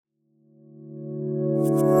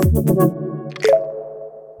Hello,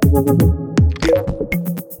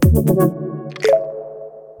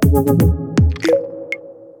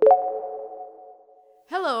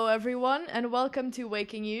 everyone, and welcome to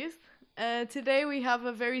Waking Youth. Today we have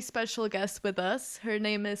a very special guest with us. Her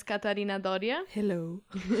name is Catarina Doria. Hello.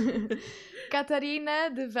 Catarina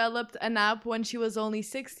developed an app when she was only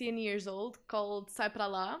 16 years old called Sai Pra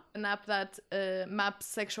Lá, an app that maps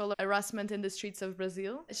sexual harassment in the streets of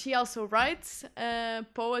Brazil. She also writes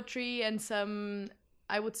poetry and some,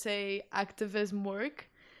 I would say, activism work.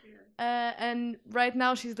 And right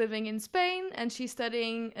now she's living in Spain and she's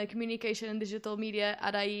studying communication and digital media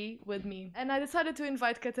at IE with me. And I decided to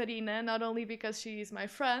invite Catarina not only because she's my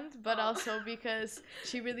friend, but also because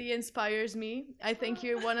she really inspires me. I think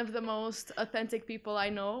you're one of the most authentic people I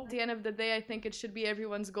know. At the end of the day, I think it should be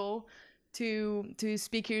everyone's goal to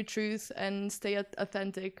speak your truth and stay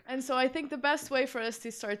authentic. And so I think the best way for us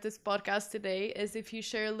to start this podcast today is if you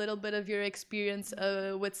share a little bit of your experience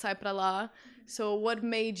with Sai Pra Lá. So what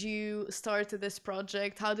made you start this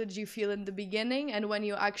project? How did you feel in the beginning and when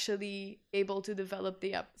you actually able to develop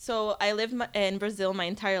the app? So I lived in Brazil my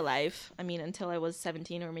entire life. I mean, until I was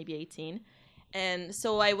 17 or maybe 18. And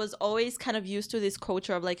so I was always kind of used to this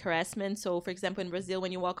culture of like harassment. So for example, in Brazil,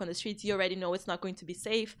 when you walk on the streets, you already know it's not going to be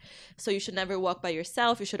safe. So you should never walk by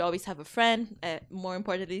yourself. You should always have a friend, more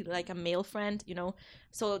importantly, like a male friend, you know.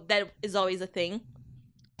 So that is always a thing.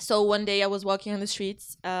 So one day I was walking on the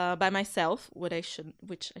streets by myself, which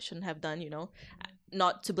I shouldn't have done, you know.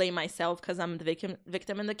 Not to blame myself because I'm the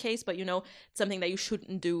victim in the case, but, you know, it's something that you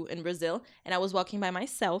shouldn't do in Brazil. And I was walking by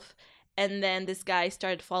myself. And then this guy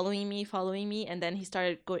started following me. And then he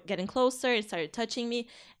started getting closer and started touching me.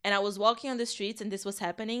 And I was walking on the streets and this was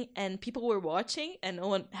happening. And people were watching and no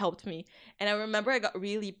one helped me. And I remember I got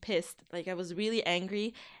really pissed. Like I was really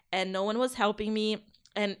angry and no one was helping me.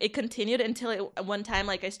 And it continued until one time,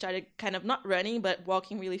 like I started kind of not running, but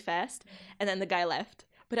walking really fast. And then the guy left.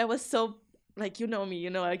 But I was so, like, you know me, you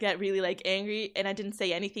know, I get really like angry and I didn't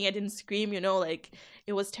say anything. I didn't scream, you know, like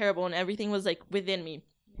it was terrible and everything was like within me.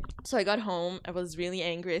 So I got home. I was really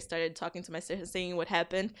angry. I started talking to my sister, saying what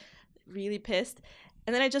happened, really pissed.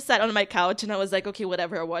 And then I just sat on my couch and I was like, okay,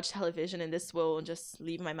 whatever, I'll watch television and this will just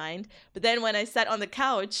leave my mind. But then when I sat on the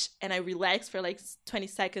couch and I relaxed for like 20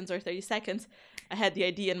 seconds or 30 seconds, I had the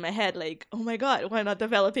idea in my head, like, oh my God, why not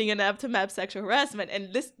developing an app to map sexual harassment?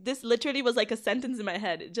 And this literally was like a sentence in my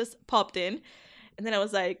head. It just popped in. And then I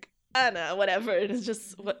was like, I don't know, whatever. It's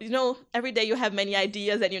just, you know, every day you have many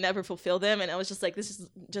ideas and you never fulfill them. And I was just like, this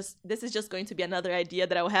is just going to be another idea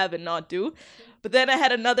that I'll have and not do. But then I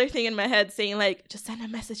had another thing in my head saying like, just send a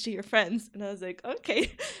message to your friends. And I was like,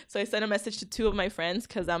 okay. So I sent a message to two of my friends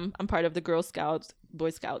because I'm part of the Girl Scouts, Boy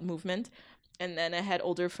Scout movement. And then I had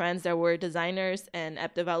older friends that were designers and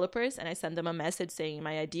app developers. And I sent them a message saying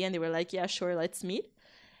my idea. And they were like, yeah, sure, let's meet.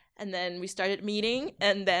 And then we started meeting.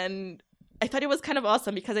 And then I thought it was kind of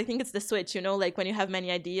awesome because I think it's the switch, you know, like when you have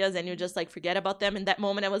many ideas and you just like forget about them. In that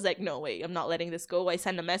moment, I was like, no way, I'm not letting this go. I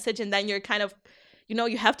send a message and then you're kind of, you know,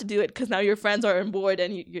 you have to do it because now your friends are on board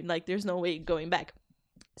and you're like, there's no way going back.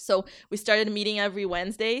 So we started meeting every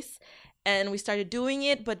Wednesdays and we started doing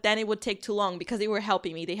it, but then it would take too long because they were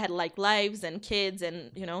helping me. They had like lives and kids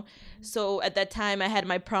and, you know, so at that time I had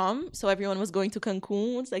my prom. So everyone was going to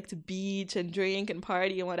Cancun, like to beach and drink and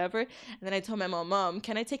party and whatever. And then I told my Mom,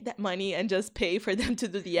 can I take that money and just pay for them to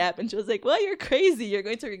do the app? And she was like, well, you're crazy. You're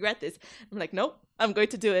going to regret this. I'm like, nope, I'm going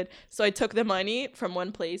to do it. So I took the money from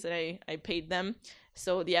one place and I paid them.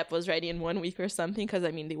 So the app was ready in 1 week or something because,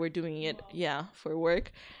 I mean, they were doing it, for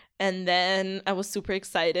work. And then I was super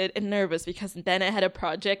excited and nervous because then I had a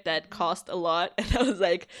project that cost a lot. And I was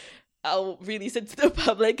like, I'll release it to the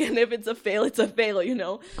public. And if it's a fail, it's a fail, you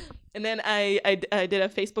know. And then I did a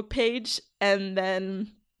Facebook page. And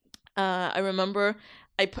then I remember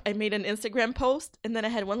I made an Instagram post. And then I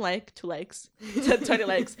had 1 like, 2 likes, 20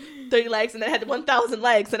 likes, 30 likes. And then I had 1,000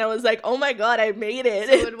 likes. And I was like, oh, my God, I made it.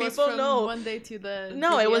 So it was People from know. one day to the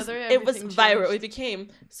No, to it the was other, it was everything viral. changed. It became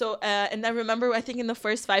so. And I remember, I think in the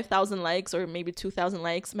first 5,000 likes or maybe 2,000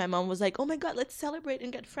 likes, my mom was like, "Oh my God, let's celebrate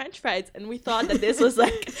and get French fries." And we thought that this was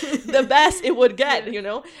like the best it would get, you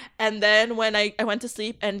know. And then when I went to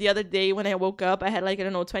sleep, and the other day when I woke up, I had like, I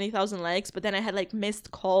don't know, 20,000 likes. But then I had like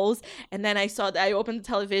missed calls, and then I saw that I opened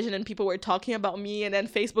the television and people were talking about me, and then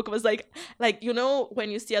Facebook was like you know,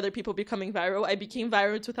 when you see other people becoming viral, I became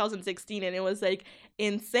viral in 2016, and it was like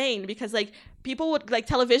insane because like people would like,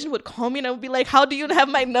 television would call me and I would be like, how do you have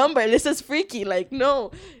my number? This is freaky, like,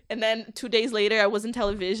 no. And then 2 days later I was in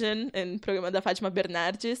television in Programa da Fátima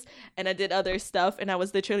Bernardes, and I did other stuff, and I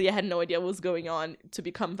was literally, I had no idea what was going on to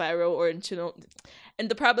become viral or, you know. And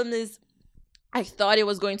the problem is, I thought it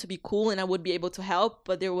was going to be cool and I would be able to help,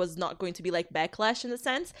 but there was not going to be like backlash in a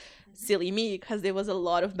sense. Silly me, because there was a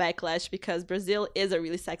lot of backlash because Brazil is a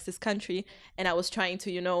really sexist country, and I was trying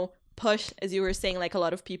to, push, as you were saying, like a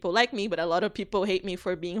lot of people like me, but a lot of people hate me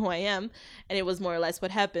for being who I am, and it was more or less what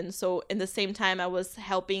happened. So in the same time, I was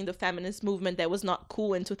helping the feminist movement that was not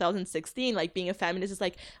cool in 2016. Like being a feminist is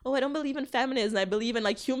like, oh, I don't believe in feminism, I believe in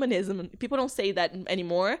like humanism. People don't say that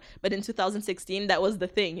anymore, but in 2016 that was the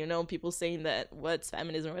thing, people saying that what's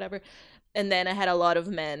feminism or whatever. And then I had a lot of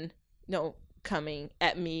men, coming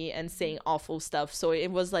at me and saying awful stuff. So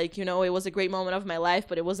it was like, it was a great moment of my life,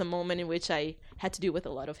 but it was a moment in which I had to deal with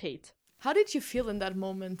a lot of hate. How did you feel in that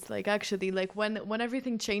moment? Like actually, like when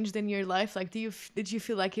everything changed in your life, like did you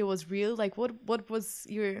feel like it was real? Like what was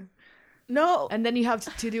your... No. And then you have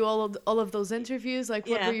to do all of those interviews. Like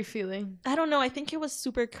what were you feeling? I don't know. I think it was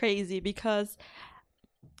super crazy because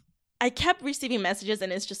I kept receiving messages,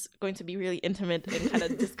 and it's just going to be really intimate and kind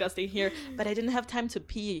of disgusting here, but I didn't have time to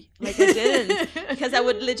pee. Like, I didn't. Because I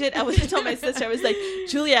would tell my sister, I was like,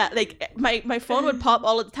 Julia, like, my phone would pop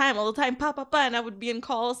all the time, pop, and I would be in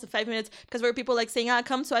calls for 5 minutes because there were people, like, saying,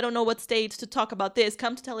 come to I don't know what stage to talk about this,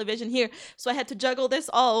 come to television here. So I had to juggle this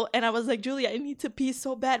all, and I was like, Julia, I need to pee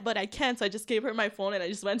so bad, but I can't. So I just gave her my phone, and I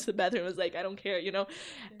just went to the bathroom. I was like, I don't care,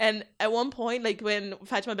 And at one point, like, when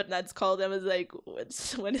Fatima Bernardes called, I was like,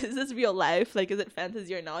 when is this real life? Like, is it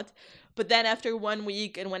fantasy or not? But then after 1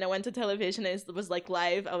 week, and when I went to television and it was like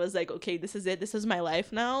live, I was like, okay, this is it, this is my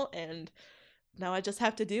life now, and now I just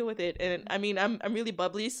have to deal with it. And I mean, I'm really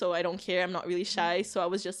bubbly, so I don't care, I'm not really shy, so I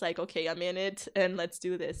was just like, okay, I'm in it and let's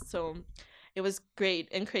do this. So it was great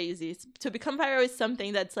and crazy. To become viral is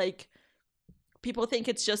something that's like, people think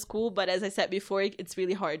it's just cool, but as I said before, it's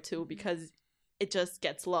really hard too, because it just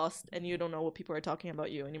gets lost and you don't know what people are talking about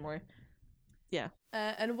you anymore. Yeah.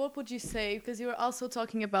 And what would you say, because you were also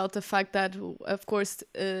talking about the fact that, of course,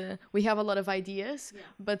 we have a lot of ideas,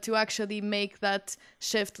 but to actually make that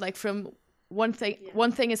shift, like from one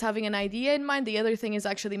thing is having an idea in mind, the other thing is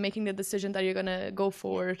actually making the decision that you're going to go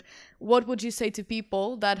forward. What would you say to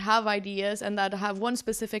people that have ideas and that have one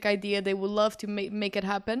specific idea they would love to make it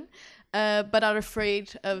happen, but are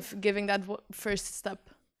afraid of giving that first step?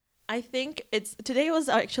 I think today I was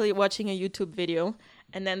actually watching a YouTube video,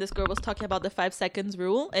 and then this girl was talking about the 5 seconds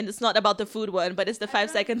rule, and it's not about the food one, but it's the 5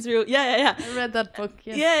 seconds rule. Yeah. I read that book.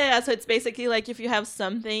 Yes. Yeah. So it's basically like, if you have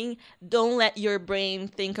something, don't let your brain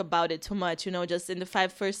think about it too much. Just in the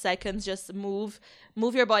 5 first seconds, just move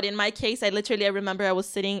your body. In my case, I remember I was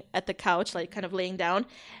sitting at the couch, like kind of laying down,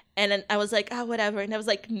 and then I was like, whatever. And I was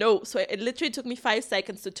like, no. So it literally took me 5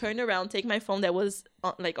 seconds to turn around, take my phone that was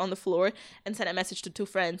on the floor, and send a message to 2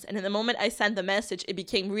 friends. And in the moment I sent the message, it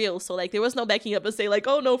became real. So like, there was no backing up and say like,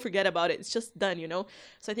 oh no, forget about it. It's just done,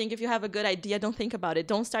 So I think if you have a good idea, don't think about it.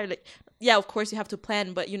 Don't start like, yeah, of course you have to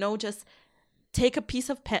plan, but just take a piece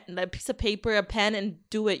of paper, a pen, and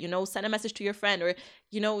do it. Send a message to your friend, or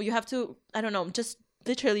you have to, I don't know, just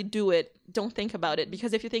literally do it. Don't think about it,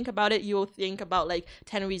 because if you think about it, you'll think about like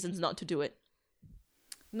 10 reasons not to do it.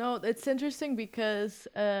 No, it's interesting because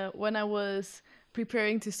when I was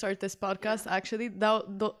preparing to start this podcast, actually that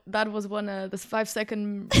was the 5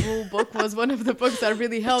 second rule book was one of the books that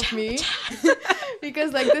really helped me.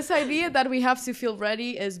 Because like, this idea that we have to feel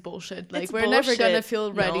ready is bullshit. Like, we're never gonna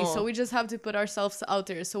feel ready. No. So we just have to put ourselves out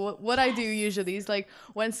there. So what I do usually is like,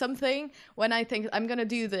 when I think I'm gonna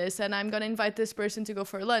do this and I'm gonna invite this person to go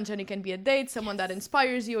for lunch, and it can be a date, someone that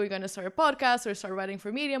inspires you, or you're gonna start a podcast or start writing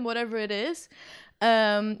for Medium, whatever it is,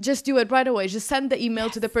 just do it right away. Just send the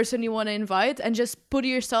email to the person you want to invite, and just put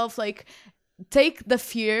yourself like, take the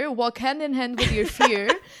fear, walk hand in hand with your fear.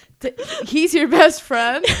 He's your best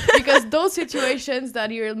friend, because those situations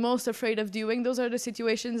that you're most afraid of doing, those are the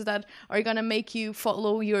situations that are gonna make you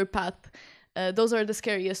follow your path. Those are the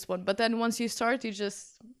scariest one. But then once you start, you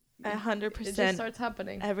just 100%. It just starts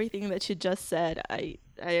happening. Everything that you just said, I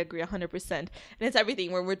agree 100%. And it's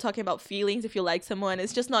everything. When we're talking about feelings, if you like someone,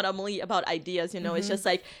 it's just not only about ideas, Mm-hmm. It's just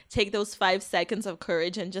like, take those 5 seconds of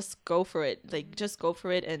courage and just go for it. Like, just go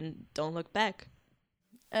for it and don't look back.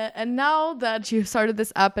 And now that you started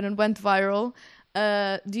this app and it went viral,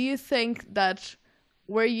 do you think that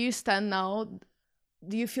where you stand now,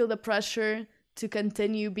 do you feel the pressure to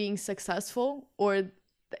continue being successful, or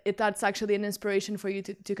that's actually an inspiration for you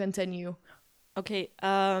to continue? Okay.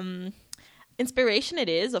 Inspiration it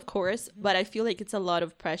is, of course, but I feel like it's a lot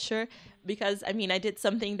of pressure, because I mean, I did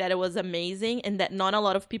something that it was amazing and that not a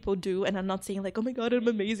lot of people do. And I'm not saying like, oh my God, I'm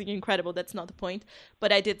amazing, incredible. That's not the point.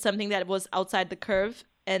 But I did something that was outside the curve,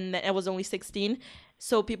 and I was only 16.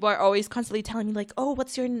 So people are always constantly telling me like, oh,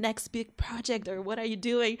 what's your next big project, or what are you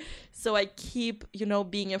doing? So I keep,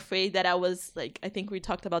 being afraid that I was like, I think we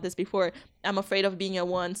talked about this before. I'm afraid of being a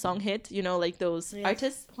one song hit, like those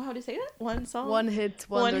artists. How do you say that? One song? One hit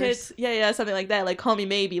wonders. One hit. Yeah, something like that. Like Call Me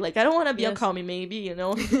Maybe. Like I don't want to be a Call Me Maybe, I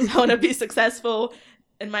want to be successful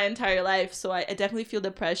in my entire life. So I definitely feel the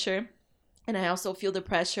pressure. And I also feel the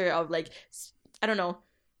pressure of like, I don't know,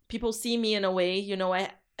 people see me in a way,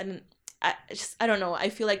 I don't know. I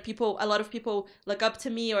feel like a lot of people look up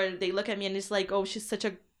to me, or they look at me and it's like, oh, she's such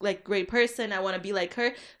a like great person. I want to be like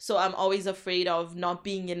her. So I'm always afraid of not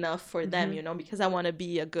being enough for them, because I want to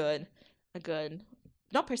be a good,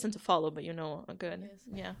 not person to follow, but a good,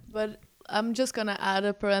 yeah. But I'm just gonna add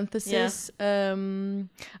a parenthesis. Yeah.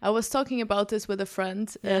 I was talking about this with a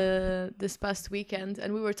friend this past weekend,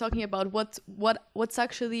 and we were talking about what's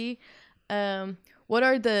actually, what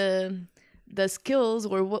are the skills,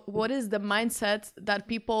 or what is the mindset that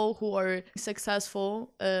people who are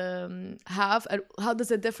successful have, and how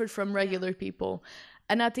does it differ from regular people?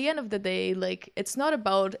 And at the end of the day, like, it's not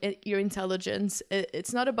about your intelligence.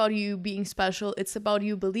 It's not about you being special. It's about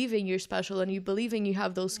you believing you're special and you believing you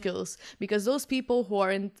have those skills. Because those people who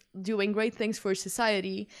aren't doing great things for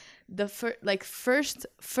society,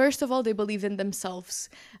 first of all, they believe in themselves.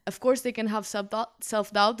 Of course, they can have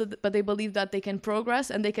self-doubt, but they believe that they can progress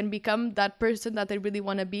and they can become that person that they really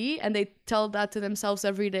want to be, and they tell that to themselves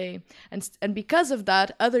every day. And because of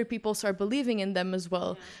that, other people start believing in them as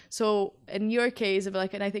well. Yeah. So in your case,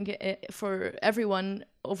 and I think for everyone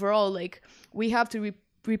overall, like, we have to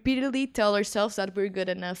repeatedly tell ourselves that we're good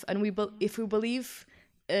enough, and if we believe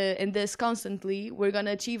in this constantly, we're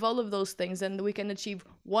gonna achieve all of those things, and we can achieve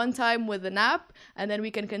one time with an app, and then we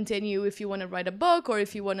can continue if you want to write a book, or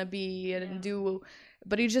if you want to be and do.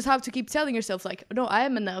 But you just have to keep telling yourself, like, no, I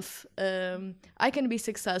am enough. I can be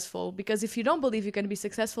successful. Because if you don't believe you can be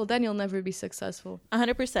successful, then you'll never be successful.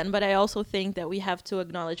 100%. But I also think that we have to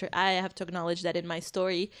acknowledge, or I have to acknowledge, that in my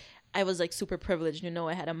story, I was like super privileged.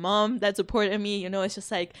 I had a mom that supported me. It's just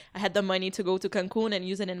like I had the money to go to Cancun and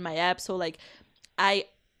use it in my app. So like I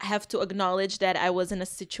have to acknowledge that I was in a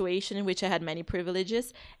situation in which I had many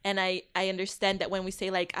privileges. And I understand that when we say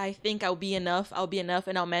like, I think I'll be enough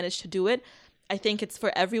and I'll manage to do it, I think it's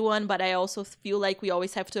for everyone. But I also feel like we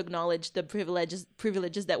always have to acknowledge the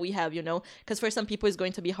privileges that we have, because for some people it's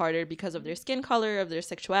going to be harder because of their skin color, of their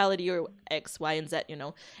sexuality, or X, Y, and Z,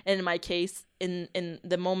 And in my case, in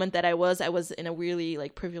the moment that I was in a really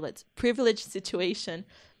like privileged situation.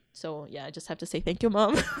 So yeah, I just have to say thank you,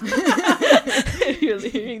 Mom. If you're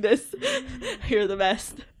hearing this, you're the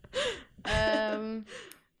best.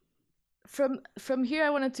 From here, I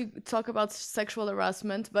wanted to talk about sexual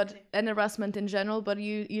harassment, and harassment in general. But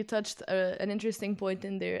you touched an interesting point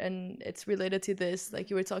in there, and it's related to this. Like,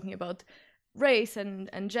 you were talking about race and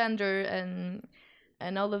gender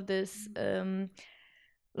and all of this.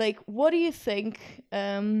 Like, what do you think?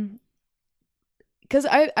 Because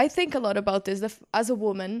I think a lot about this. As a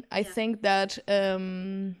woman, I think that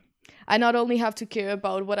I not only have to care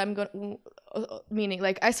about what I'm going, meaning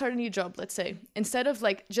like I start a new job, let's say, instead of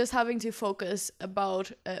like just having to focus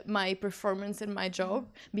about my performance in my job,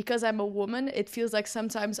 because I'm a woman, it feels like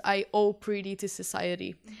sometimes I owe pretty to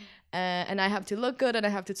society. And I have to look good, and I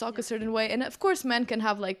have to talk a certain way. And of course, men can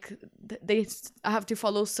have like, they have to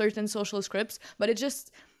follow certain social scripts, but it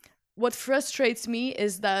just... What frustrates me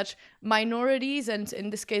is that minorities, and in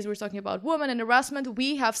this case we're talking about women and harassment,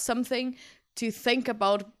 we have something to think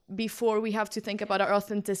about before we have to think about our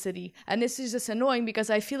authenticity. And this is just annoying, because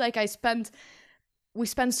I feel like we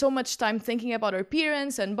spend so much time thinking about our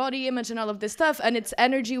appearance and body image and all of this stuff, and it's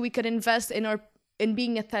energy we could invest in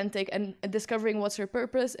being authentic and discovering what's our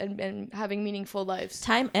purpose and having meaningful lives.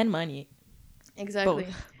 Time and money. Exactly.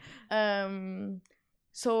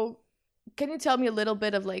 So can you tell me a little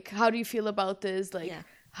bit of like, how do you feel about this? Like,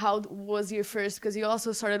 how was your first, because you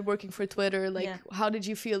also started working for Twitter, like how did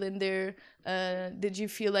you feel in there? Did you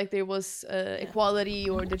feel like there was equality,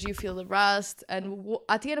 or did you feel harassed? And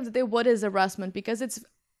at the end of the day, what is harassment? Because it's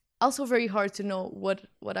also very hard to know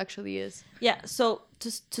what actually is. Yeah, so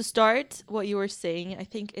to start what you were saying, I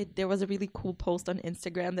think there was a really cool post on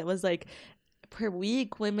Instagram that was like, per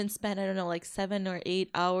week women spend, I don't know, like 7 or 8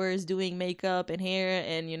 hours doing makeup and hair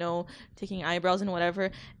and taking eyebrows and whatever,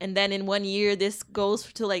 and then in 1 year this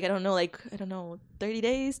goes to like I don't know 30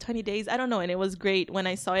 days, 20 days, I don't know. And it was great. When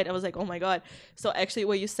I saw it, I was like, oh my god. So actually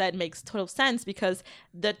what you said makes total sense, because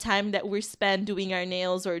the time that we spend doing our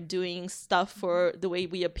nails or doing stuff for the way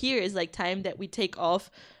we appear is like time that we take off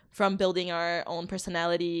from building our own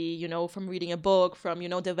personality, from reading a book, from,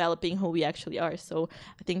 developing who we actually are. So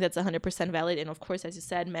I think that's 100% valid. And of course, as you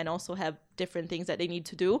said, men also have different things that they need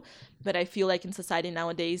to do. But I feel like in society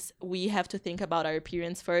nowadays, we have to think about our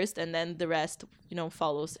appearance first, and then the rest,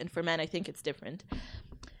 follows. And for men, I think it's different.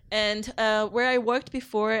 And where I worked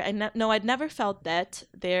before, I'd never felt that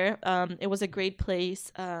there. It was a great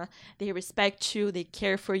place. They respect you. They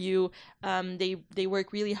care for you. They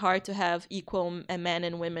work really hard to have equal men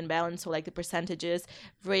and women balance. So like the percentages,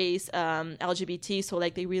 race, LGBT. So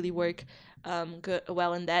like they really work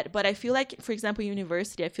well in that. But I feel like, for example,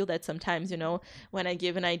 university, I feel that sometimes, when I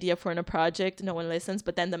give an idea for a project, no one listens,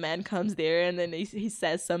 but then the man comes there and then he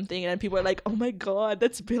says something and people are like, oh my God,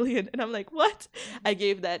 that's brilliant. And I'm like, what? I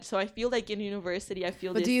gave that. So I feel like in university, I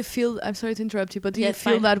feel But do you feel, I'm sorry to interrupt you, but do you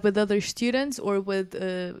feel that with other students or with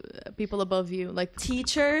people above you? Like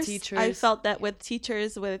teachers? I felt that with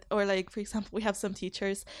teachers, or like, for example, we have some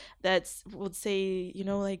teachers that would say,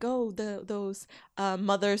 like, oh, those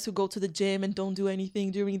mothers who go to the gym and don't do anything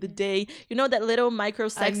during the day, that little micro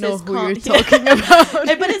sexist. I know who you're talking about.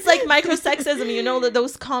 But it's like micro sexism,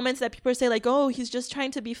 those comments that people say like, oh, he's just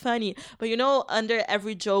trying to be funny. But under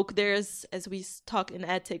every joke there's, as we talk in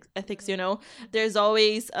ethics, there's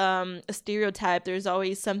always a stereotype. There's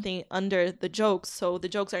always something under the jokes. So the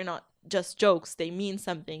jokes are not just jokes, they mean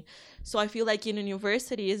something. So I feel like in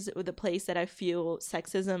university is the place that I feel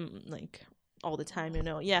sexism like all the time,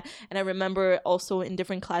 yeah. And I remember also in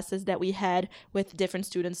different classes that we had with different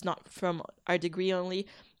students, not from our degree only,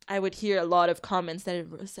 I would hear a lot of comments that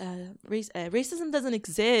racism doesn't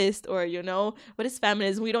exist, or what is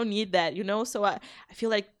feminism, we don't need that, so I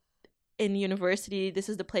feel like in university this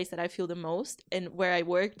is the place that I feel the most. And where I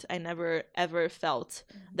worked, I never ever felt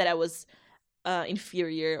that I was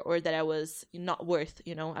inferior or that I was not worth,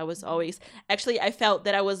 I was always, actually I felt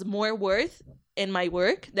that I was more worth in my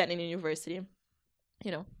work than in university,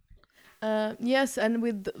 Yes, and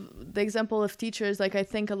with the example of teachers, like I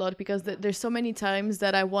think a lot because there's so many times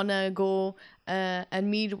that I want to go and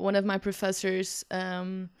meet one of my professors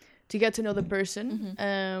to get to know the person,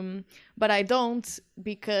 but I don't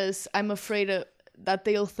because I'm afraid that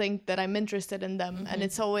they'll think that I'm interested in them, and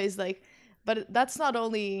it's always like, but that's not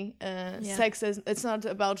only sexism. It's not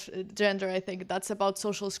about gender. I think that's about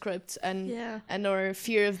social scripts and our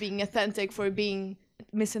fear of being authentic for being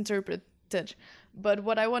misinterpreted. But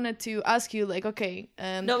what I wanted to ask you, like, okay.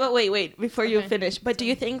 No, but wait, before you finish. But do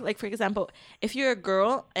you think, like, for example, if you're a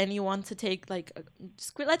girl and you want to take, like,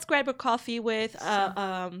 let's grab a coffee with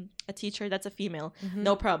a teacher that's a female,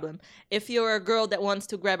 no problem. If you're a girl that wants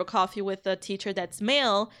to grab a coffee with a teacher that's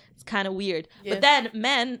male, it's kind of weird. Yeah. But then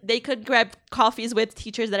men, they could grab coffees with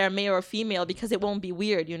teachers that are male or female because it won't be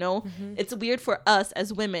weird, It's weird for us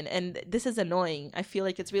as women, and this is annoying. I feel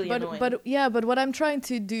like it's really annoying. But what I'm trying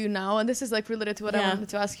to do now, and this is like related to what I wanted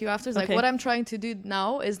to ask you after, is like what I'm trying to do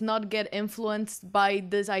now is not get influenced by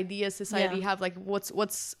this idea society have, like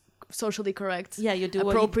what's socially correct, you do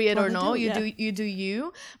appropriate or no, you do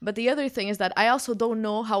you. But the other thing is that I also don't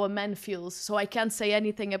know how a man feels, so I can't say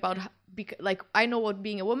anything about like I know what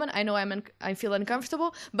being a woman, I know I feel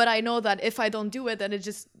uncomfortable, but I know that if I don't do it, then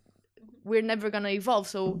we're never gonna evolve.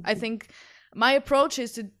 So I think my approach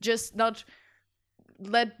is to just not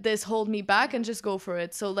let this hold me back and just go for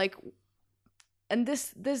it. So like, and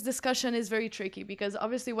this discussion is very tricky because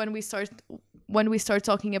obviously when we start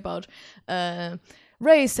talking about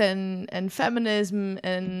race and feminism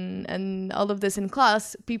and all of this in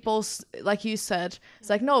class, people, like you said, it's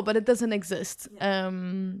like, no, but it doesn't exist.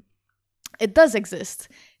 It does exist.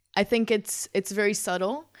 I think it's very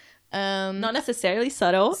subtle. Not necessarily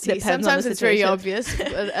subtle. Sometimes it's very obvious.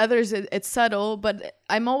 Others it's subtle. But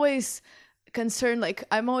I'm always concerned. Like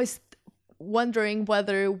I'm always wondering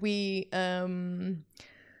whether we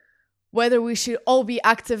should all be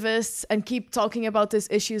activists and keep talking about these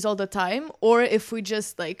issues all the time, or if we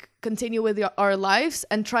just like continue with our lives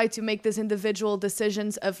and try to make these individual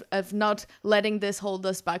decisions of not letting this hold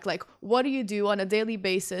us back. Like, what do you do on a daily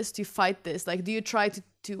basis to fight this? Like, do you try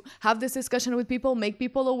to have this discussion with people, make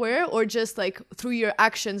people aware, or just like through your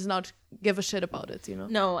actions not give a shit about it,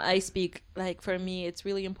 No, I speak, like, for me it's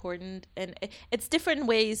really important, and it's different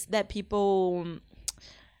ways that people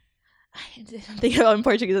I didn't think about in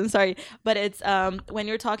Portuguese, I'm sorry. But it's when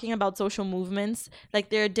you're talking about social movements, like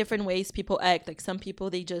there are different ways people act. Like some people,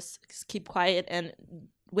 they just keep quiet and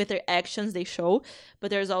with their actions they show.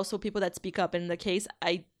 But there's also people that speak up. In the case,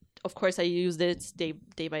 of course, I use this day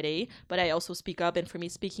by day, but I also speak up. And for me,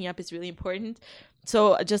 speaking up is really important.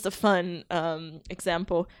 So just a fun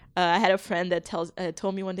example. I had a friend that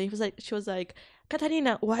told me one day, she was like,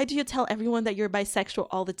 Katarina, why do you tell everyone that you're bisexual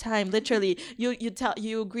all the time? Literally, you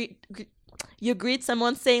greet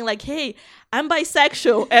someone saying like, hey, I'm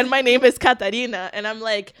bisexual and my name is Katarina. And I'm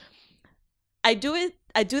like, I do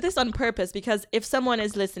this on purpose because if someone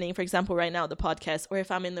is listening, for example, right now, the podcast, or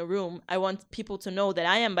if I'm in the room, I want people to know that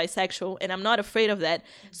I am bisexual and I'm not afraid of that.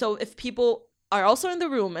 So if people are also in the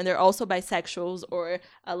room and they're also bisexuals or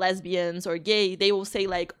lesbians or gay, they will say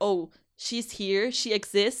like, oh, she's here, she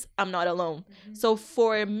exists, I'm not alone. So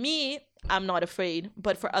for me, I'm not afraid,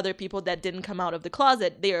 but for other people that didn't come out of the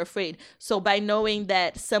closet, they are afraid. So by knowing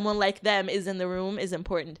that someone like them is in the room is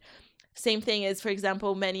important. Same thing is, for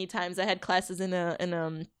example, many times I had classes in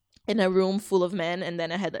a room full of men, and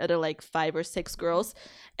then I had other like 5 or 6 girls.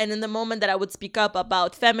 And in the moment that I would speak up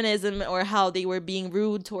about feminism or how they were being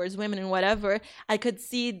rude towards women and whatever, I could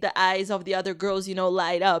see the eyes of the other girls,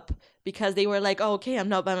 light up, because they were like, oh, okay, I'm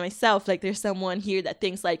not by myself. Like, there's someone here that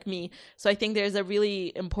thinks like me. So I think there's a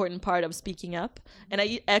really important part of speaking up. And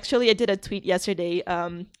I did a tweet yesterday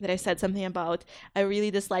that I said something about, I really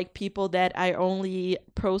dislike people that are only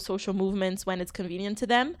pro-social movements when it's convenient to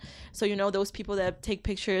them. So, those people that take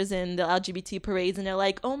pictures in the LGBT parades and they're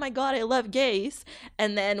like, oh my God, I love gays.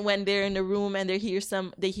 And then when they're in the room and they hear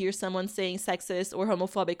someone saying sexist or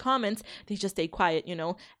homophobic comments, they just stay quiet,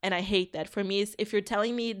 And I hate that. For me, if you're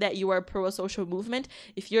telling me that you are pro a social movement,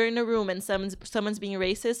 if you're in a room and someone's being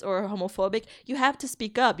racist or homophobic, you have to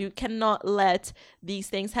speak up. You cannot let these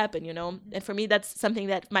things happen, And for me, that's something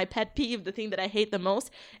that my pet peeve, the thing that I hate the most,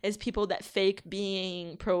 is people that fake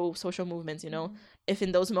being pro social movements, If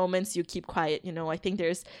in those moments you keep quiet, I think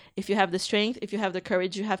if you have the strength, if you have the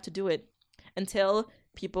courage, you have to do it until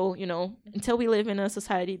people, until we live in a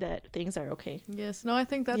society that things are okay. Yes, no, I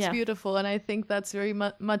think that's beautiful, and I think that's very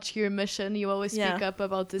much your mission. You always speak up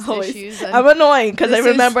about these issues. I'm annoying because I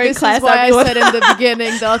remember in class. This is why I said in the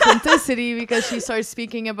beginning the authenticity, because she starts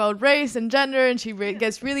speaking about race and gender, and she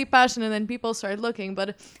gets really passionate, and then people start looking.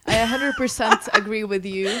 But I 100% agree with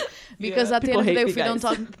you, because at the end of the day, if we don't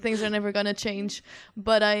talk, things are never gonna change.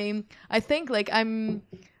 But I think like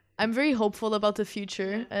I'm very hopeful about the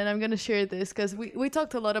future, and I'm going to share this because we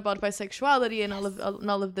talked a lot about bisexuality and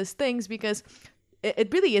all of these things, because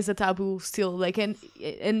it really is a taboo still, like in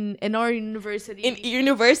our university. In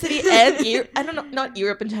university and I don't know, not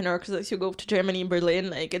Europe in general, because if you go to Germany,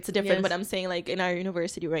 Berlin, like it's different. Yes. But I'm saying like in our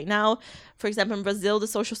university right now, for example, in Brazil,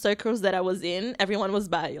 the social circles that I was in, everyone was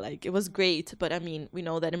bi. Like it was great, but I mean, we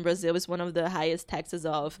know that in Brazil is one of the highest taxes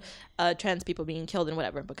of trans people being killed and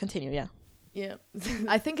whatever. But continue, yeah. Yeah,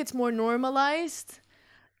 I think it's more normalized.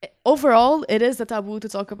 Overall, it is a taboo to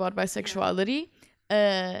talk about bisexuality.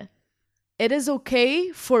 It is okay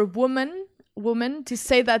for women to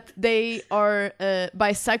say that they are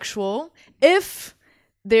bisexual if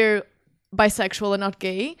they're bisexual and not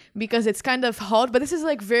gay, because it's kind of hot. But this is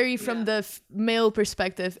like very from the male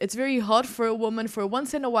perspective. It's very hot for a woman for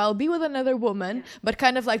once in a while be with another woman, but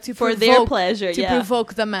kind of like to for their pleasure, to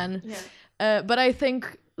provoke the man. Yeah. But I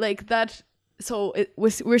think like that. So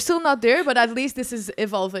we're still not there, but at least this is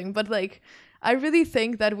evolving. But like, I really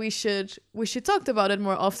think that we should talk about it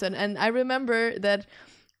more often. And I remember that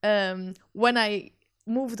when I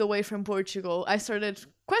moved away from Portugal, I started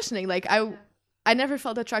questioning, like I never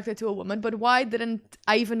felt attracted to a woman, but why didn't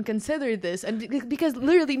I even consider this? And because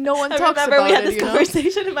literally no one talks about it. I remember we had this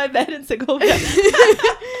conversation in my bed in Segovia.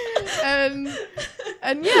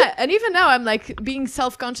 And yeah, and even now I'm like being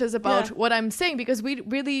self-conscious about what I'm saying, because we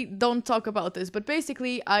really don't talk about this. But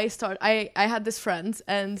basically I had this friend,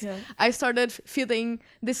 and I started feeling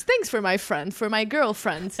these things for my friend, for my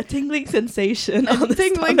girlfriend. A tingling sensation.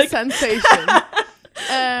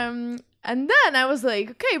 And then I was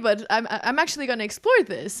like, okay, but I'm actually going to explore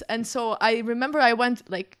this. And so I remember I went,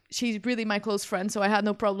 like, she's really my close friend, so I had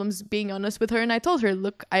no problems being honest with her. And I told her,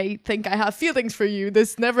 look, I think I have feelings for you.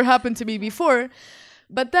 This never happened to me before.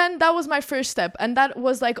 But then that was my first step. And that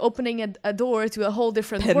was like opening a door to a whole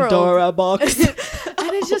different world. Pandora box.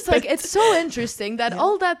 And it's just like, it's so interesting that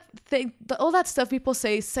all that stuff people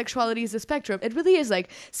say sexuality is a spectrum. It really is. Like,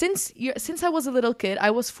 since I was a little kid,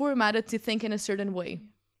 I was formatted to think in a certain way.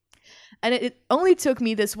 And it only took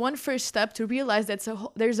me this one first step to realize that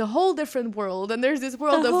there's a whole different world, and there's this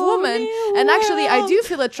world of women. And actually, I do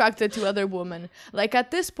feel attracted to other women. Like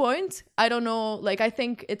at this point, I don't know. Like I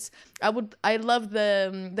think I love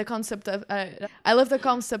the concept of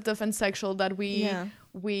pansexual, that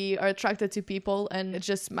we are attracted to people, and it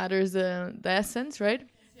just matters the essence, right?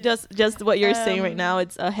 Just what you're saying right now,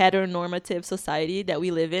 it's a heteronormative society that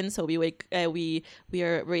we live in. So we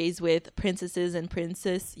are raised with princesses and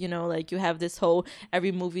princes, you know, like you have this whole,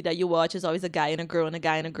 every movie that you watch is always a guy and a girl and a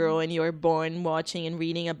guy and a girl, and you're born watching and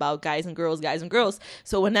reading about guys and girls.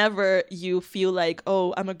 So whenever you feel like,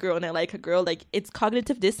 oh, I'm a girl and I like a girl, like it's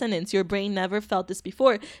cognitive dissonance. Your brain never felt this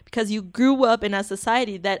before because you grew up in a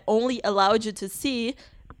society that only allowed you to see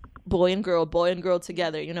boy and girl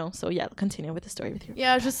together, you know. So yeah, continue with the story with you.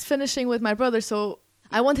 Yeah, just finishing with my brother. So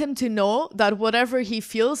I want him to know that whatever he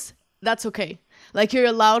feels, that's okay. Like, you're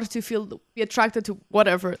allowed to be attracted to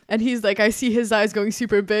whatever. And he's like, I see his eyes going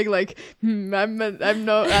super big, like, now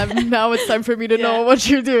it's time for me to know what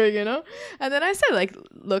you're doing, you know? And then I said, like,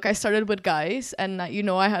 look, I started with guys, and, you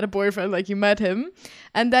know, I had a boyfriend, like, you met him.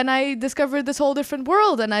 And then I discovered this whole different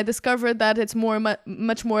world, and I discovered that it's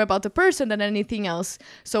much more about the person than anything else.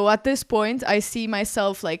 So at this point, I see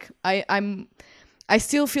myself, like, I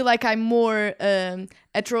still feel like I'm more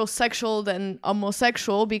heterosexual than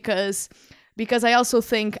homosexual because I also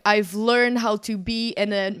think I've learned how to be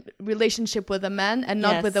in a relationship with a man and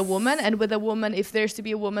not with a woman. And with a woman, if there's to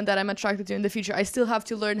be a woman that I'm attracted to in the future, I still have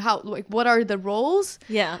to learn how, like, what are the roles?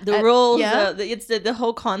 Yeah, the roles. Yeah. It's the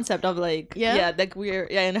whole concept of like, like we're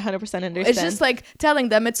 100% understand. It's just like telling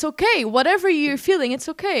them it's okay. Whatever you're feeling, it's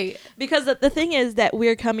okay. Because the thing is that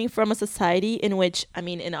we're coming from a society in which, I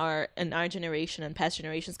mean, in our generation and past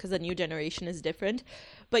generations, because the new generation is different,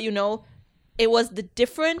 but you know, the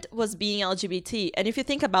different was being LGBT. And if you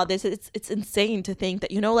think about this, it's insane to think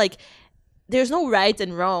that, you know, like, there's no right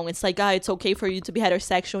and wrong. It's like, it's okay for you to be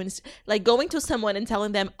heterosexual. And it's like going to someone and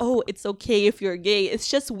telling them, oh, it's okay if you're gay. It's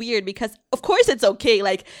just weird because, of course, it's okay.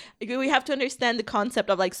 Like, we have to understand the concept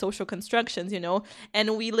of like social constructions, you know?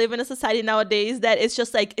 And we live in a society nowadays that it's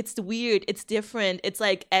just like, it's weird, it's different, it's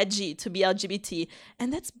like edgy to be LGBT.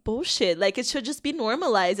 And that's bullshit. Like, it should just be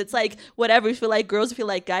normalized. It's like, whatever, if you like girls, if you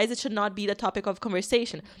like guys, it should not be the topic of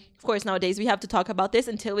conversation. Of course, nowadays we have to talk about this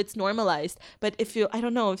until it's normalized. But if you, I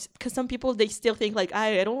don't know, because some people, they still think like,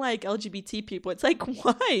 I don't like LGBT people. It's like,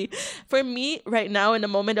 why? For me, right now, in the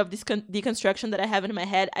moment of this deconstruction that I have in my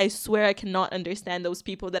head, I swear I cannot understand those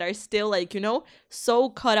people that are still like, you know, so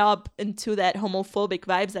caught up into that homophobic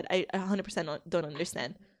vibes that I 100% don't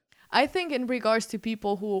understand. I think in regards to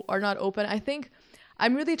people who are not open, I think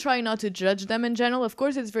I'm really trying not to judge them in general. Of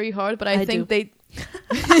course, it's very hard, but I think they...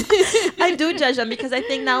 I do judge them because I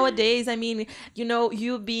think nowadays, I mean, you know,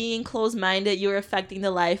 you being closed-minded, you're affecting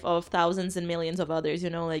the life of thousands and millions of others, you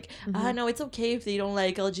know, like, no, it's okay if they don't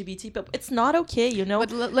like LGBT people. It's not okay, you know.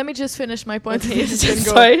 But let me just finish my point. Okay,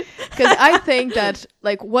 sorry. Because I think that,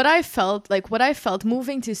 like, what I felt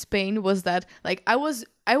moving to Spain was that, like, I was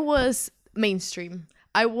mainstream.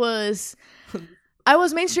 I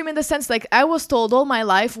was mainstream in the sense, like, I was told all my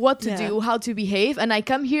life what to do, how to behave, and I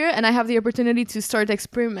come here and I have the opportunity to start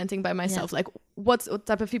experimenting by myself, like what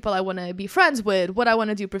type of people I want to be friends with, what I want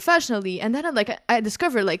to do professionally. And then I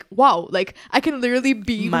discovered, like, wow, like, I can literally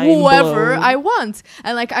be whoever I want.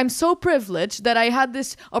 And like, I'm so privileged that I had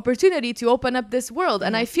this opportunity to open up this world.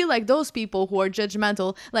 And I feel like those people who are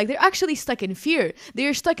judgmental, like, they're actually stuck in fear.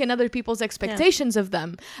 They're stuck in other people's expectations of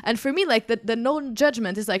them. And for me, like, the no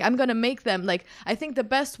judgment is like, I'm going to make them, like, I think the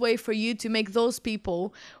best way for you to make those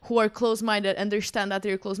people who are close-minded understand that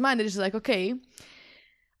they're close-minded is like, okay,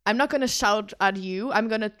 I'm not going to shout at you. I'm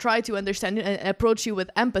going to try to understand you and approach you with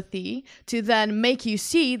empathy to then make you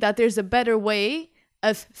see that there's a better way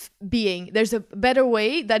of being. There's a better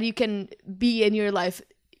way that you can be in your life.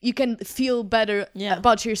 You can feel better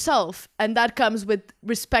about yourself. And that comes with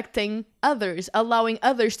respecting others, allowing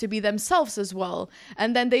others to be themselves as well.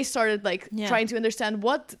 And then they started trying to understand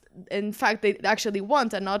what, in fact, they actually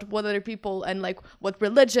want and not what other people and like what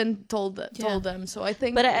religion told them. So I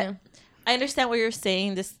think... But I understand what you're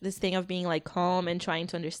saying, this thing of being like calm and trying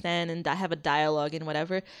to understand and have a dialogue and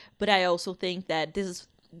whatever. But I also think that this is,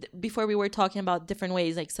 before we were talking about different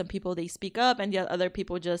ways, like some people, they speak up and the other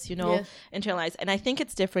people just, internalize. And I think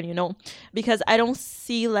it's different, because I don't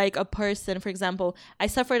see like a person, for example, I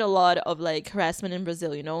suffered a lot of like harassment in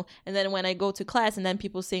Brazil, and then when I go to class and then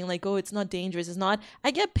people saying like, oh, it's not dangerous, it's not,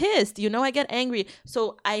 I get pissed, I get angry.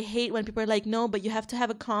 So I hate when people are like, no, but you have to have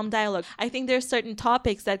a calm dialogue. I think there's certain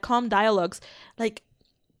topics that calm dialogues, like,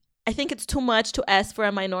 I think it's too much to ask for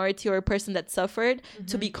a minority or a person that suffered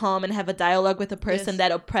to be calm and have a dialogue with a person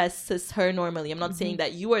that oppresses her normally. I'm not saying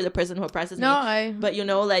that you are the person who oppresses me.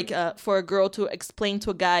 But, for a girl to explain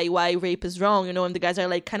to a guy why rape is wrong, and the guys are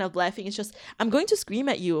like kind of laughing. It's just, I'm going to scream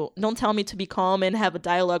at you. Don't tell me to be calm and have a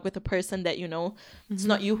dialogue with a person that, it's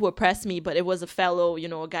not you who oppressed me, but it was a fellow,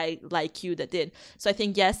 a guy like you that did. So I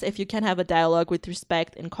think, yes, if you can have a dialogue with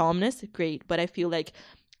respect and calmness, great. But I feel like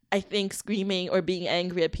I think screaming or being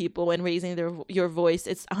angry at people and raising your voice,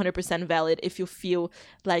 it's 100% valid if you feel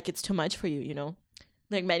like it's too much for you, you know?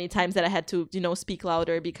 Like many times that I had to, you know, speak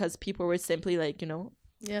louder because people were simply like, you know.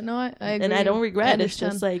 Yeah, no, I agree. And I don't regret. It's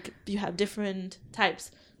just like you have different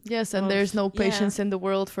types. Yes, and there's no patience in the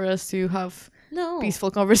world for us to have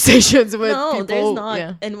peaceful conversations with people. No, there's not.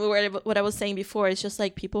 Yeah. And what I was saying before, it's just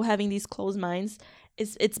like people having these closed minds.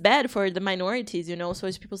 It's bad for the minorities, you know. So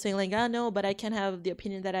it's people saying like, no, but I can have the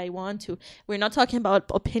opinion that I want to. We're not talking about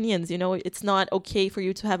opinions, you know. It's not okay for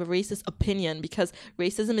you to have a racist opinion, because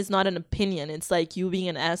racism is not an opinion. It's like you being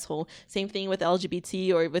an asshole. Same thing with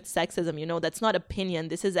LGBT or with sexism, you know. That's not opinion.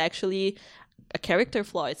 This is actually a character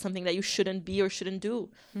flaw. It's something that you shouldn't be or shouldn't do.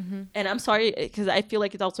 Mm-hmm. And I'm sorry, because I feel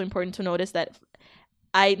like it's also important to notice that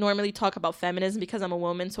I normally talk about feminism because I'm a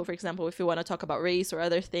woman. So, for example, if you want to talk about race or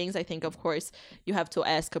other things, I think, of course, you have to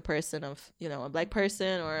ask a person of, you know, a black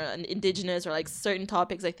person or an indigenous or like certain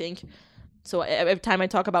topics, I think. So every time I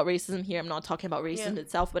talk about racism here, I'm not talking about racism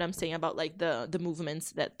itself, but I'm saying about like the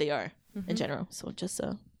movements that they are in general. So just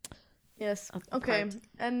yes. Okay.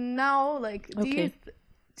 And now, like,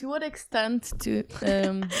 to what extent to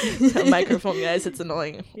the microphone, guys, it's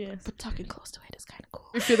annoying. Yes. But talking close to it is kind of cool.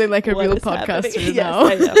 You're feeling like a real podcaster now.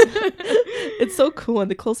 Yes, I am. It's so cool, and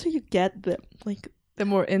the closer you get, the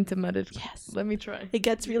more intimate it. Yes. Let me try. It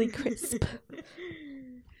gets really crisp.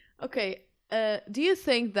 Okay. Do you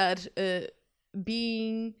think that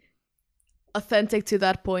being authentic to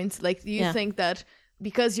that point, like, do you think that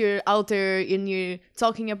because you're out there and you're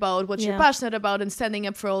talking about what you're passionate about and standing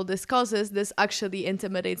up for all these causes, this actually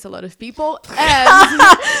intimidates a lot of people, and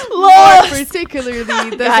more particularly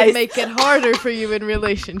does it make it harder for you in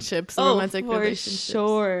relationships, romantic relationships?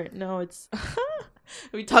 Sure. No, it's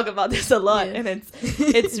we talk about this a lot, and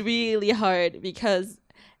it's really hard because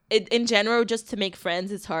in general, just to make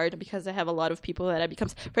friends, it's hard because I have a lot of people that I become.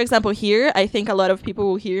 For example, here, I think a lot of people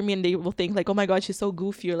will hear me and they will think like, oh my God, she's so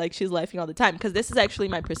goofy, or like she's laughing all the time. Because this is actually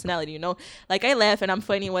my personality, you know? Like I laugh and I'm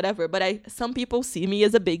funny, whatever. But some people see me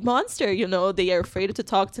as a big monster, you know? They are afraid to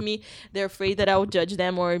talk to me. They're afraid that I will judge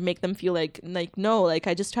them or make them feel like no, like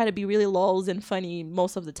I just try to be really lols and funny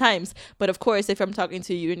most of the times. But of course, if I'm talking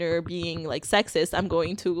to you and you're being like sexist, I'm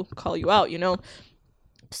going to call you out, you know?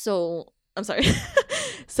 So I'm sorry.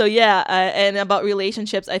 So and about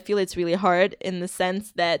relationships, I feel it's really hard in the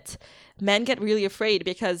sense that men get really afraid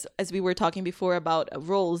because, as we were talking before about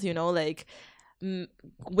roles, you know, like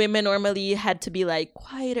women normally had to be like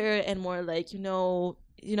quieter and more like, you know,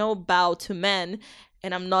 bow to men.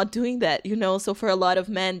 And I'm not doing that, you know. So for a lot of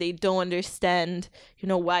men, they don't understand, you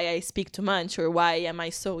know, why I speak too much or why am I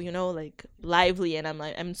so, you know, like lively, and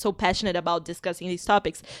I'm so passionate about discussing these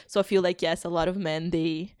topics. So I feel like, yes, a lot of men,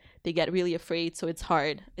 they get really afraid. So it's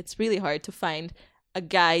hard. It's really hard to find a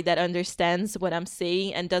guy that understands what I'm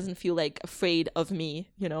saying and doesn't feel like afraid of me,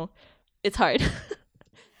 you know. It's hard.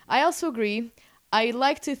 I also agree. I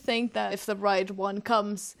like to think that if the right one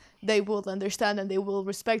comes, they will understand and they will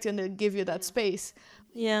respect you and they'll give you that space.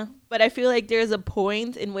 Yeah. But I feel like there's a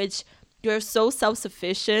point in which you're so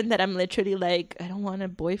self-sufficient that I'm literally like, I don't want a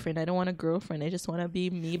boyfriend. I don't want a girlfriend. I just want to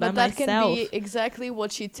be me by myself. But that can be exactly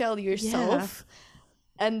what you tell yourself. Yeah.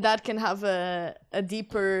 And that can have a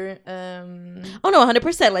deeper... Oh, no,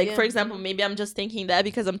 100%. Like, for example, maybe I'm just thinking that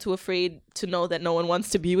because I'm too afraid to know that no one wants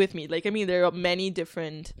to be with me. Like, I mean, there are many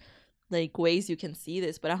different, like, ways you can see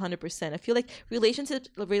this, but 100%. I feel like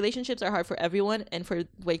relationships are hard for everyone, and for,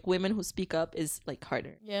 like, women who speak up is, like,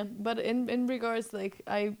 harder. Yeah, but in regards, like,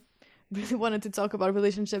 I really wanted to talk about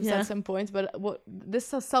relationships at some point, but this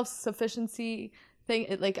self-sufficiency... thing,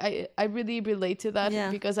 like I really relate to that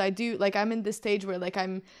because I do, like, I'm in this stage where like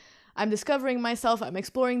I'm discovering myself, I'm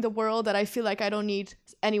exploring the world, that I feel like I don't need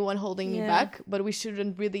anyone holding me back, but we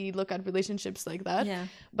shouldn't really look at relationships like that.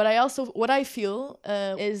 But I also, what I feel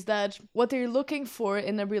is that what they're looking for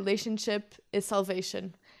in a relationship is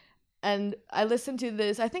salvation. And I listened to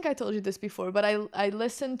this, I think I told you this before, but I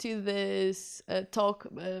listened to this talk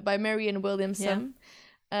by Marianne Williamson.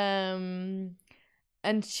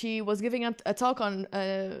 And she was giving a talk on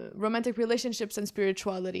romantic relationships and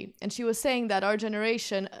spirituality. And she was saying that our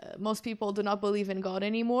generation, most people do not believe in God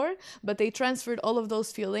anymore, but they transferred all of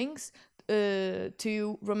those feelings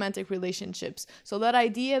to romantic relationships. So that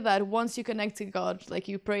idea that once you connect to God, like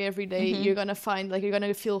you pray every day, you're going to find, like, you're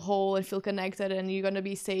going to feel whole and feel connected and you're going to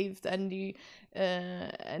be saved and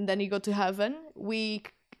then you go to heaven.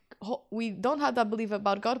 We don't have that belief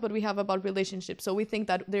about God, but we have about relationships. So we think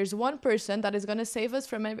that there's one person that is going to save us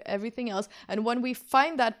from everything else. And when we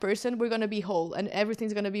find that person, we're going to be whole and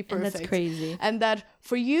everything's going to be perfect. And that's crazy. And that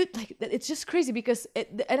for you, like, it's just crazy because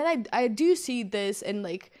I do see this in,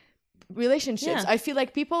 like, relationships. Yeah. I feel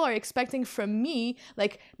like people are expecting from me,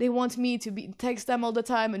 like they want me to be text them all the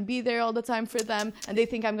time and be there all the time for them, and they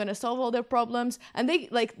think I'm gonna solve all their problems, and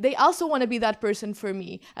they also want to be that person for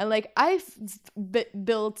me. And like I've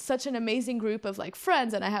built such an amazing group of like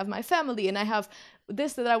friends, and I have my family, and I have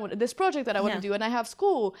this project that I want to do, and I have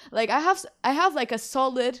school. Like I have like a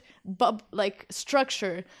solid like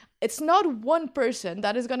structure. It's not one person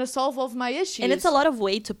that is going to solve all of my issues. And it's a lot of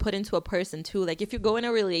weight to put into a person too. Like if you go in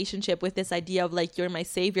a relationship with this idea of like, you're my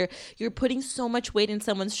savior, you're putting so much weight in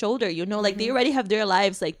someone's shoulder, you know, like they already have their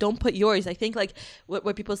lives. Like don't put yours. I think like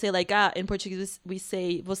what people say, like, in Portuguese we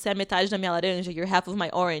say, você é metade da minha laranja, you're half of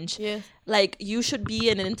my orange. Yeah. Like you should be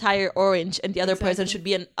in an entire orange and the other person should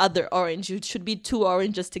be an other orange. You should be two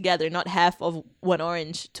oranges together, not half of one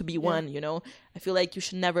orange to be one, you know. I feel like you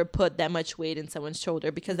should never put that much weight in someone's shoulder,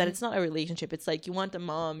 because then it's not a relationship. It's like you want a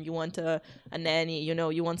mom, you want a nanny, you know,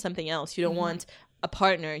 you want something else. You don't want a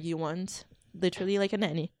partner. You want literally like a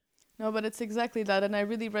nanny. No, but it's exactly that, and I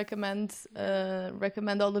really recommend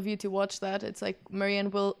all of you to watch that. It's like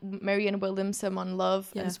Marianne Williamson on love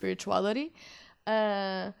and spirituality.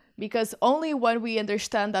 Because only when we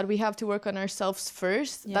understand that we have to work on ourselves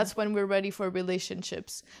first, that's when we're ready for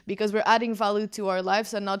relationships, because we're adding value to our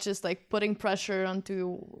lives and not just like putting pressure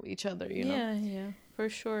onto each other, you know? Yeah, for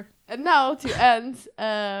sure. And now to end,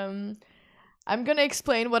 I'm going to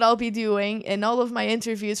explain what I'll be doing in all of my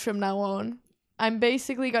interviews from now on. I'm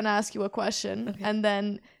basically going to ask you a question, and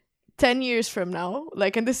then 10 years from now,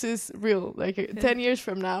 like, and this is real, like 10 years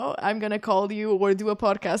from now, I'm gonna call you or do a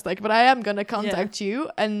podcast, like, but I am gonna contact you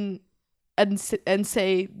and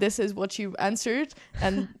say this is what you answered,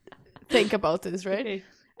 and think about this, right? Okay.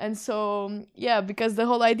 And so because the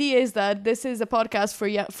whole idea is that this is a podcast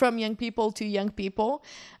from young people to young people,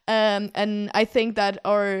 and I think that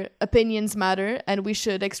our opinions matter and we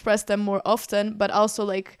should express them more often. But also,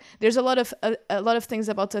 like, there's a lot of things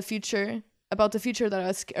about the future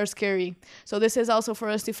that are scary. So this is also for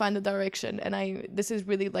us to find a direction, and this is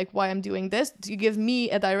really like why I'm doing this, to give me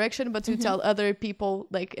a direction, but to tell other people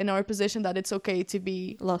like in our position that it's okay to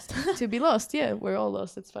be lost. To be lost. Yeah, we're all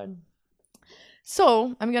lost. It's fine.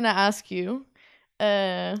 So I'm gonna ask you,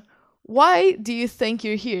 why do you think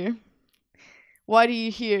you're here? Why are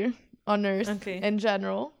you here on Earth in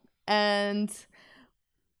general? And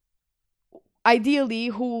ideally,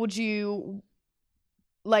 who would you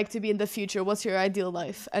like to be in the future? What's your ideal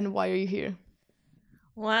life, and why are you here?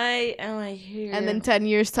 Why am I here? And in 10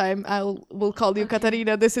 years time, we'll call you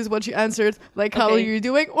Katarina. This is what you answered. Like, how are you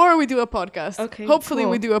doing? Or we do a podcast. Okay. Hopefully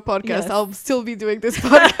we do a podcast. Yes. I'll still be doing this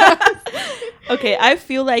podcast. Okay, I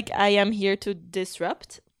feel like I am here to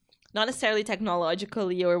disrupt, not necessarily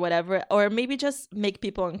technologically or whatever, or maybe just make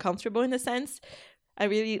people uncomfortable in a sense. I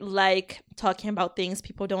really like talking about things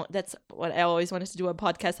people don't. That's what I always wanted to do, a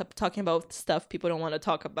podcast of talking about stuff people don't want to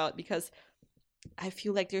talk about, because I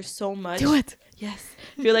feel like there's so much. Do it. Yes.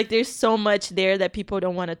 I feel like there's so much there that people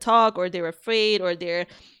don't want to talk, or they're afraid, or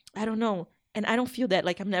I don't know. And I don't feel that.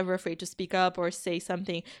 Like, I'm never afraid to speak up or say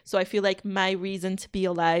something. So I feel like my reason to be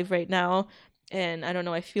alive right now, and I don't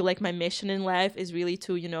know, I feel like my mission in life is really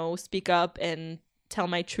to, you know, speak up and tell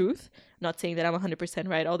my truth. Not saying that I'm 100%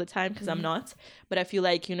 right all the time, because I'm not. But I feel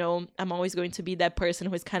like, you know, I'm always going to be that person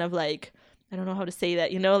who is kind of like, I don't know how to say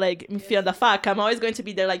that, you know, like, feel the fuck. I'm always going to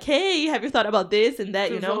be there like, hey, have you thought about this and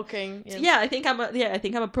that, Provoking, you know? Yeah, I think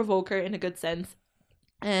I'm a provoker in a good sense.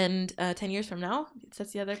 And 10 years from now,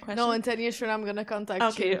 that's the other question. No, in 10 years from now, I'm gonna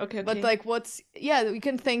contact you. Okay. But like, we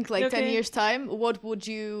can think like 10 years time. What would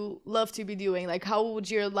you love to be doing? Like, how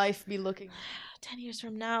would your life be looking? 10 years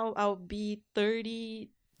from now, I'll be 32.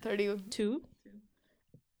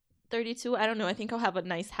 I don't know. I think I'll have a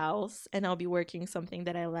nice house and I'll be working something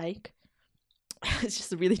that I like. It's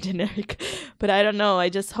just really generic, but I don't know. I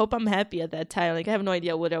just hope I'm happy at that time. Like, I have no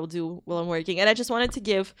idea what I'll do while I'm working. And I just wanted to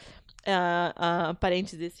give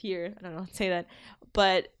parenthesis here. I don't know how to say that,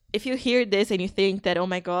 but if you hear this and you think that, oh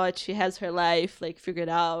my God, she has her life like figured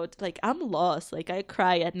out, like, I'm lost. Like, I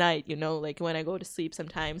cry at night, you know, like when I go to sleep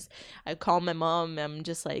sometimes. I call my mom. I'm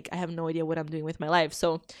just like, I have no idea what I'm doing with my life.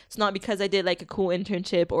 So it's not because I did like a cool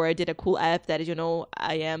internship or I did a cool app that, you know,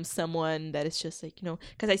 I am someone that is just like, you know,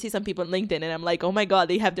 because I see some people on LinkedIn and I'm like, oh my God,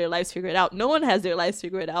 they have their lives figured out. No one has their lives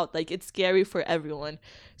figured out. Like, it's scary for everyone.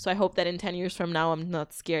 So I hope that in 10 years from now, I'm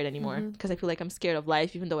not scared anymore, because I feel like I'm scared of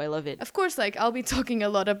life, even though I love it. Of course, like, I'll be talking a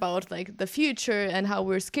lot about like the future and how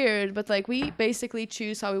we're scared, but like, we basically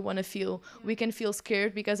choose how we want to feel. We can feel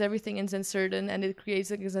scared because everything is uncertain and it creates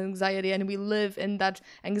like anxiety, and we live in that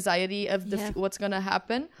anxiety of what's going to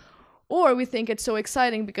happen. Or we think it's so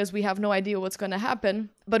exciting because we have no idea what's going to happen,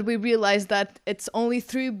 but we realize that it's only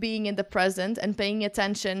through being in the present and paying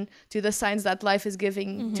attention to the signs that life is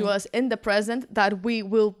giving to us in the present that we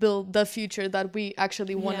will build the future that we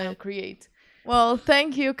actually want to create. Well,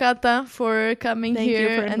 thank you, Kata, for coming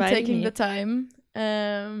here and taking the time.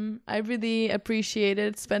 I really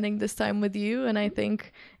appreciated spending this time with you, and I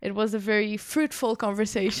think it was a very fruitful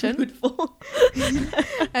conversation.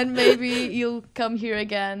 And maybe you'll come here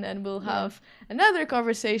again and we'll have another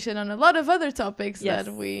conversation on a lot of other topics that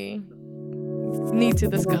we need to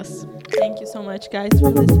discuss. Thank you so much, guys, for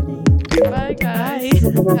listening. Bye, guys.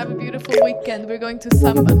 Bye. Have a beautiful weekend. We're going to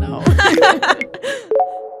Samba now.